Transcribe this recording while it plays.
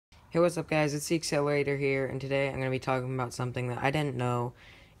Hey, what's up guys, it's the Accelerator here, and today I'm going to be talking about something that I didn't know,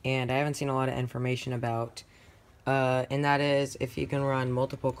 and I haven't seen a lot of information about, and that is if you can run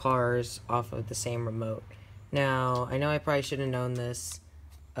multiple cars off of the same remote. Now, I know I probably should have known this,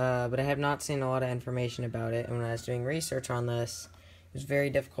 but I have not seen a lot of information about it, and when I was doing research on this, it was very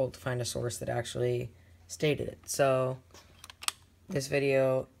difficult to find a source that actually stated it. So, this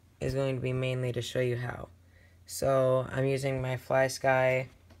video is going to be mainly to show you how. So, I'm using my Fly Sky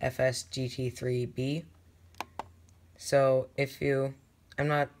FS-GT3B. So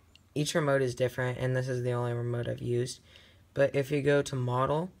each remote is different, and this is the only remote I've used. But if you go to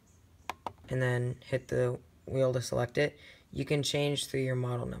model, and then hit the wheel to select it, you can change through your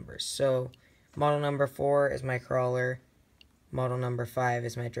model numbers. So, model number 4 is my crawler, model number 5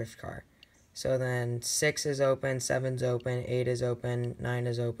 is my drift car. So then 6 is open, 7 is open, 8 is open, 9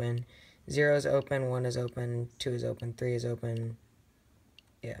 is open, 0 is open, 1 is open, 2 is open, 3 is open.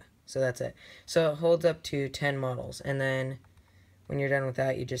 Yeah, so that's it. So it holds up to 10 models, and then when you're done with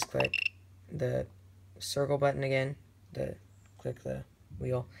that, you just click the circle button again, click the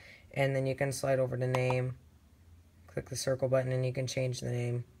wheel, and then you can slide over to name, click the circle button, and you can change the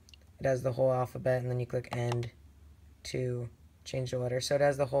name. It has the whole alphabet, and then you click end to change the letter. So it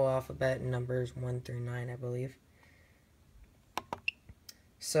has the whole alphabet, numbers 1 through 9, I believe.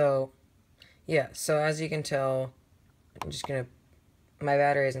 So, yeah, so as you can tell, my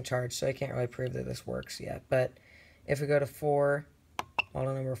battery isn't charged, so I can't really prove that this works yet. But if we go to 4,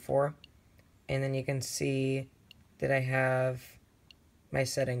 model number 4, and then you can see that I have my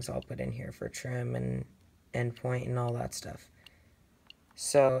settings all put in here for trim and endpoint and all that stuff.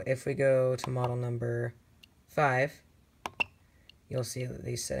 So if we go to model number 5, you'll see that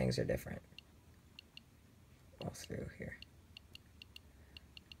these settings are different all through here.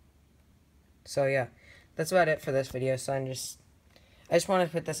 So yeah, that's about it for this video. So I just wanted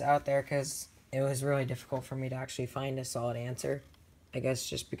to put this out there because it was really difficult for me to actually find a solid answer. I guess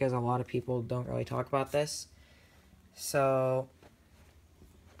just because a lot of people don't really talk about this. So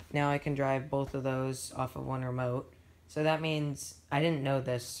now I can drive both of those off of one remote. So that means I didn't know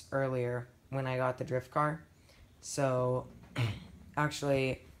this earlier when I got the drift car. So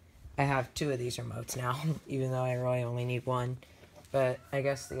actually I have 2 of these remotes now, even though I really only need 1. But I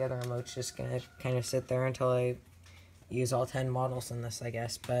guess the other remote's just going to kind of sit there until I use all 10 models in this, I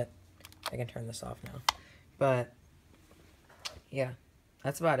guess. But I can turn this off now. But yeah,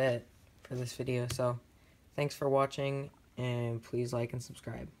 that's about it for this video. So thanks for watching, and please like and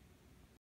subscribe.